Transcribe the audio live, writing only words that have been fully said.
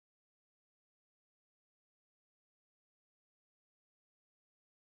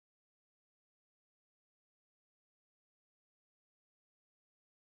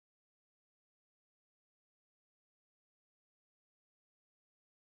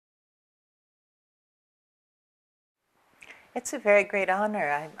It's a very great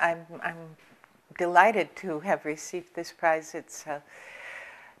honor. I'm delighted to have received this prize. It's,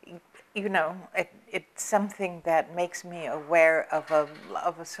 it's something that makes me aware of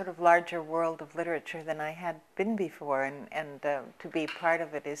a sort of larger world of literature than I had been before, and to be part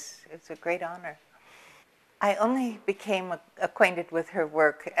of it is a great honor. I only became acquainted with her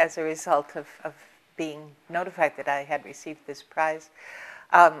work as a result of being notified that I had received this prize.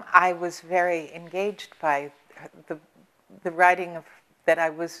 I was very engaged by the writing that I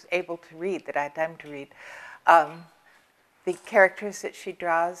was able to read, that I had time to read. The characters that she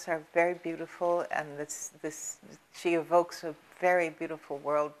draws are very beautiful, and she evokes a very beautiful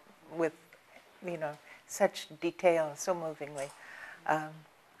world with, such detail, so movingly.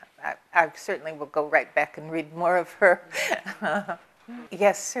 I certainly will go right back and read more of her.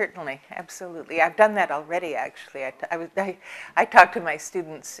 Yes, certainly, absolutely. I've done that already, actually. I talked to my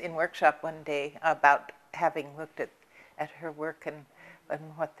students in workshop one day about having looked at her work and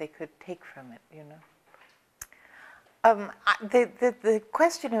what they could take from it, The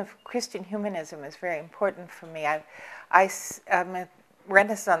question of Christian humanism is very important for me. I'm a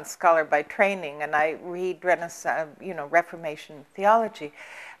Renaissance scholar by training, and I read Reformation theology.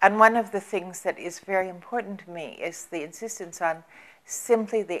 And one of the things that is very important to me is the insistence on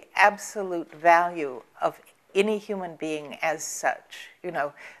simply the absolute value of any human being as such.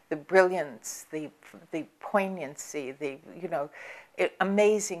 The brilliance, the poignancy, the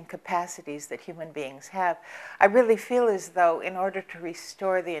amazing capacities that human beings have. I really feel as though in order to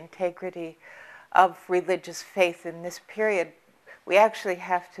restore the integrity of religious faith in this period, we actually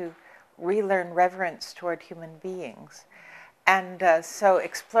have to relearn reverence toward human beings. And so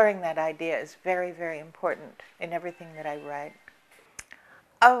exploring that idea is very, very important in everything that I write.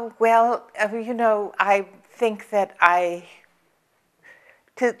 Oh, well, I think that I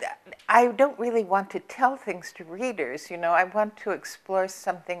don't really want to tell things to readers, I want to explore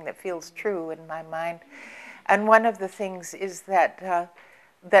something that feels true in my mind. And one of the things is that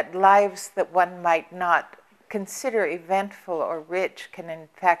lives that one might not consider eventful or rich can in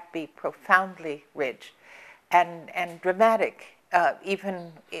fact be profoundly rich and dramatic,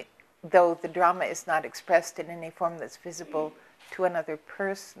 though the drama is not expressed in any form that's visible to another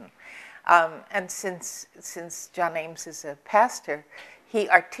person. And since John Ames is a pastor, he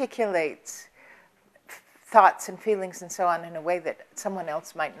articulates thoughts and feelings and so on in a way that someone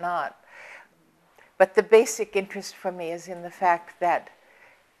else might not. But the basic interest for me is in the fact that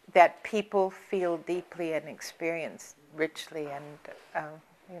people feel deeply and experience richly, and I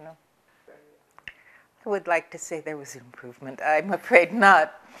would like to say there was improvement. I'm afraid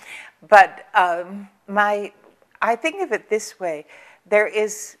not. But I think of it this way. There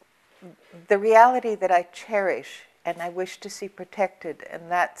is the reality that I cherish and I wish to see protected,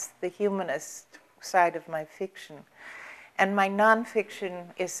 and that's the humanist side of my fiction. And my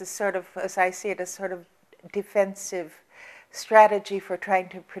nonfiction is a sort of, as I see it, a sort of defensive strategy for trying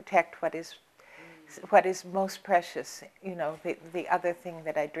to protect what is most precious, the other thing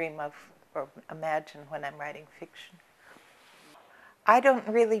that I dream of or imagine when I'm writing fiction. I don't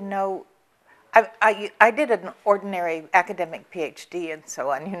really know. I did an ordinary academic PhD and so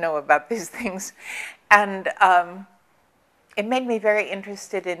on, about these things. And it made me very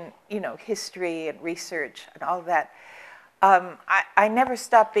interested in, history and research and all that. I never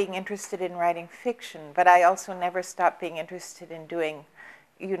stopped being interested in writing fiction, but I also never stopped being interested in doing,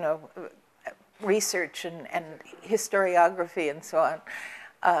 research and historiography and so on.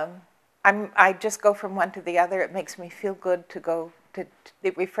 I just go from one to the other. It makes me feel good to go. It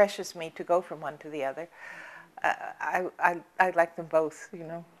refreshes me to go from one to the other. I like them both,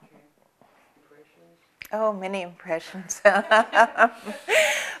 Impressions? Oh, many impressions.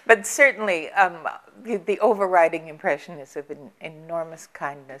 But certainly, the overriding impression is of enormous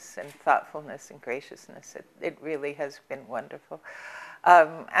kindness and thoughtfulness and graciousness. It really has been wonderful.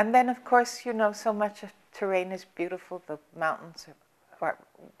 And then, of course, so much of terrain is beautiful. The mountains are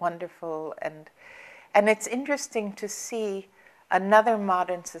wonderful. And it's interesting to see another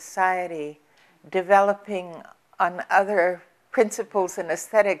modern society developing on other principles and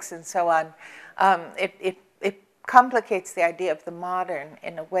aesthetics and so on. It complicates the idea of the modern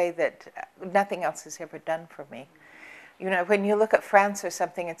in a way that nothing else has ever done for me. When you look at France or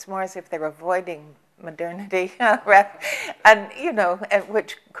something, it's more as if they're avoiding modernity, and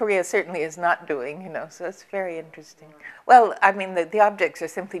which Korea certainly is not doing. So it's very interesting. Well, I mean, the objects are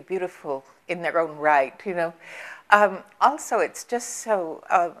simply beautiful in their own right. Also, it's just so.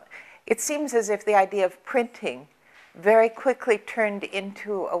 It seems as if the idea of printing very quickly turned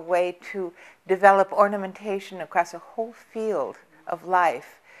into a way to develop ornamentation across a whole field of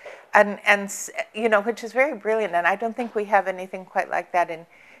life you know, which is very brilliant, and I don't think we have anything quite like that in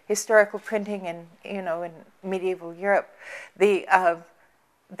historical printing in, you know, in medieval Europe.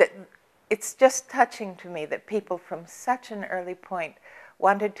 It's just touching to me that people from such an early point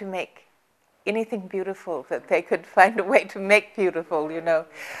wanted to make anything beautiful that they could find a way to make beautiful, you know.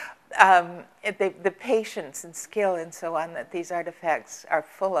 The patience and skill and so on that these artifacts are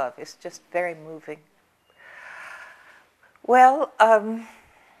full of is just very moving. Well,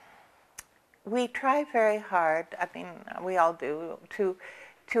 we try very hard, I mean, we all do,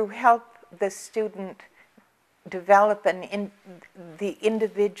 to help the student develop the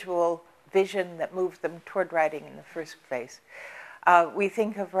individual vision that moves them toward writing in the first place. We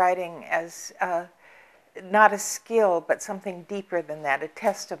think of writing as not a skill, but something deeper than that, a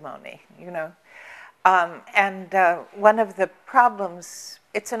testimony, you know. One of the problems,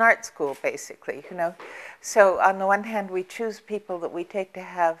 it's an art school basically, you know. So on the one hand, we choose people that we take to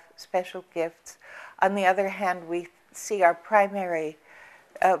have special gifts. On the other hand, we see our primary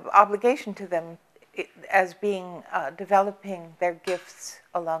obligation to them as being developing their gifts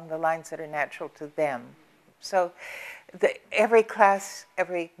along the lines that are natural to them. So every class,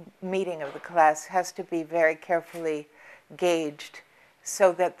 every meeting of the class has to be very carefully gauged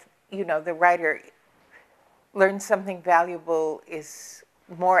so that, you know, the writer learns something valuable, is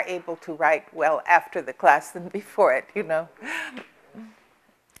more able to write well after the class than before it, you know.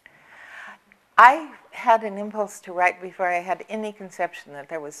 I had an impulse to write before I had any conception that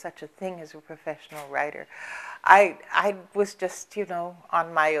there was such a thing as a professional writer. I was just, you know,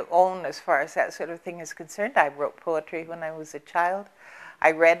 on my own as far as that sort of thing is concerned. I wrote poetry when I was a child.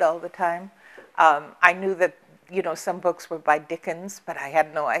 I read all the time. I knew that, you know, some books were by Dickens, but I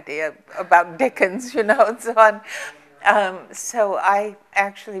had no idea about Dickens, you know, and so on. So I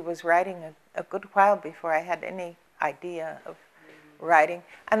actually was writing a good while before I had any idea of writing.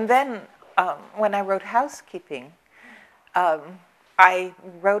 And then when I wrote Housekeeping, I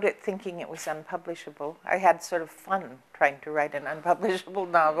wrote it thinking it was unpublishable. I had sort of fun trying to write an unpublishable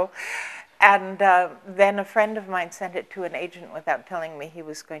novel. And then a friend of mine sent it to an agent without telling me he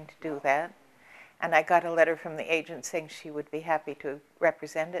was going to do that. And I got a letter from the agent saying she would be happy to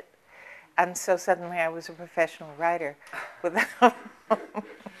represent it. And so suddenly I was a professional writer. Without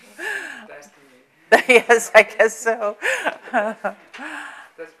yes, I guess so. That's a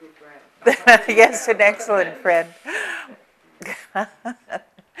good friend. Yes, an excellent friend.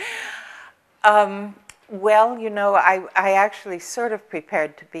 Well, you know, I actually sort of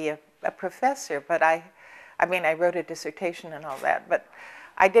prepared to be a professor, but I mean, I wrote a dissertation and all that, but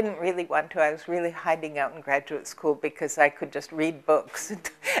I didn't really want to. I was really hiding out in graduate school because I could just read books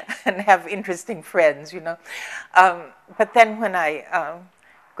and have interesting friends, you know. But then when I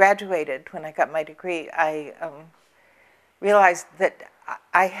graduated, when I got my degree, I realized that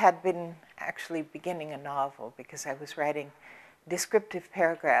I had been actually beginning a novel because I was writing descriptive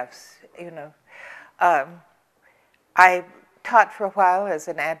paragraphs, you know. I taught for a while as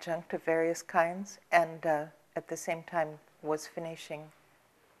an adjunct of various kinds, and at the same time was finishing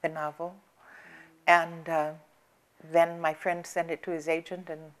the novel. And then my friend sent it to his agent,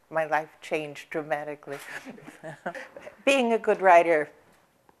 and my life changed dramatically. Being a good writer,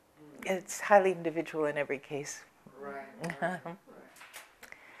 it's highly individual in every case. Right.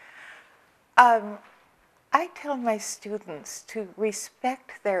 I tell my students to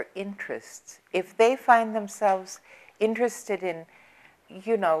respect their interests. If they find themselves interested in,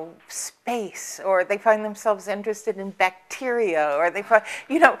 you know, space, or they find themselves interested in bacteria, or they find,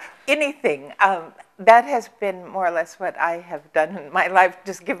 you know, anything. That has been more or less what I have done in my life,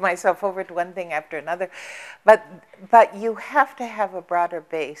 just give myself over to one thing after another. But you have to have a broader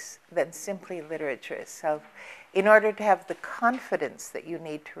base than simply literature itself in order to have the confidence that you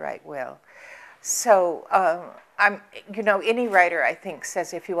need to write well. So, you know, any writer, I think,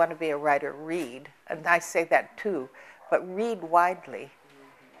 says if you want to be a writer, read. And I say that too, but read widely.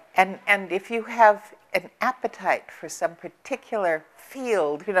 And if you have an appetite for some particular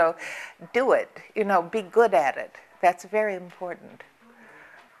field, you know, do it. You know, be good at it. That's very important.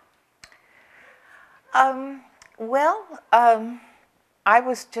 I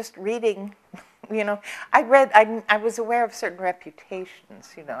was just reading, you know, I was aware of certain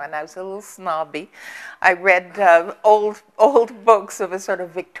reputations, you know, and I was a little snobby. I read old books of a sort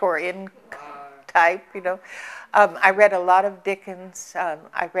of Victorian type, you know. I read a lot of Dickens.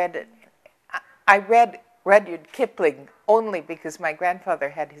 I read Rudyard Kipling only because my grandfather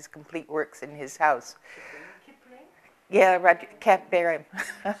had his complete works in his house. Kipling? Yeah, can't bear him.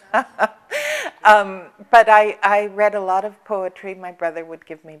 But I read a lot of poetry. My brother would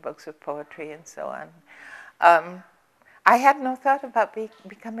give me books of poetry and so on. I had no thought about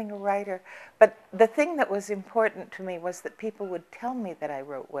becoming a writer, but the thing that was important to me was that people would tell me that I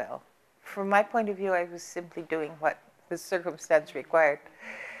wrote well. From my point of view, I was simply doing what the circumstance required.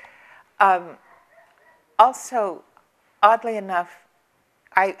 Also, oddly enough,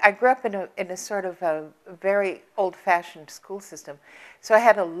 I grew up in a sort of a very old-fashioned school system, so I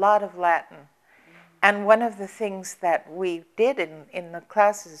had a lot of Latin. And one of the things that we did in the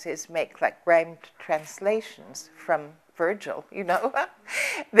classes is make like rhymed translations from Virgil, you know.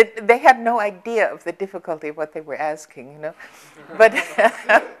 They had no idea of the difficulty of what they were asking, you know. But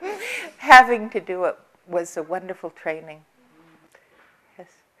having to do it was a wonderful training. Yes.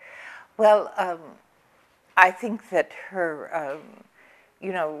 Well, I think that her,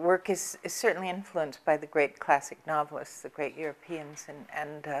 you know, work is certainly influenced by the great classic novelists, the great Europeans,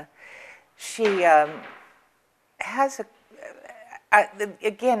 and she has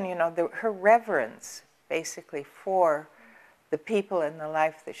again, you know, her reverence basically for the people in the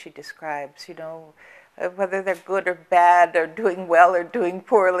life that she describes, you know, whether they're good or bad or doing well or doing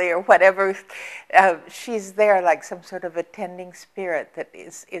poorly or whatever, she's there like some sort of attending spirit that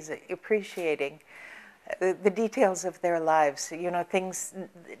is appreciating the details of their lives, you know, things,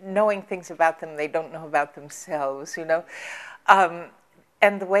 knowing things about them they don't know about themselves, you know.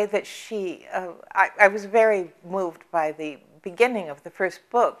 And the way that she, I was very moved by the beginning of the first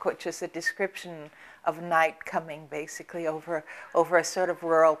book, which is a description of night coming basically over a sort of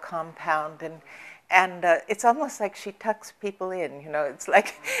rural compound, and it's almost like she tucks people in, you know. It's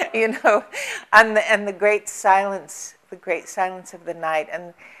like, you know, and the great silence of the night,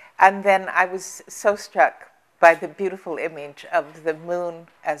 and then I was so struck by the beautiful image of the moon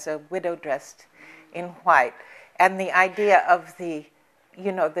as a widow dressed in white, and the idea of the,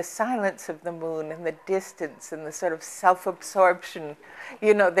 you know, the silence of the moon and the distance and the sort of self-absorption,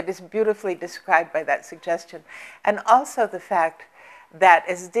 you know, that is beautifully described by that suggestion. And also the fact that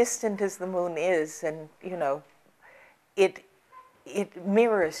as distant as the moon is, and, you know, it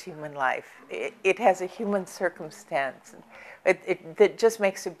mirrors human life. It has a human circumstance. It just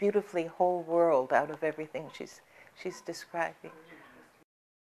makes a beautifully whole world out of everything she's describing.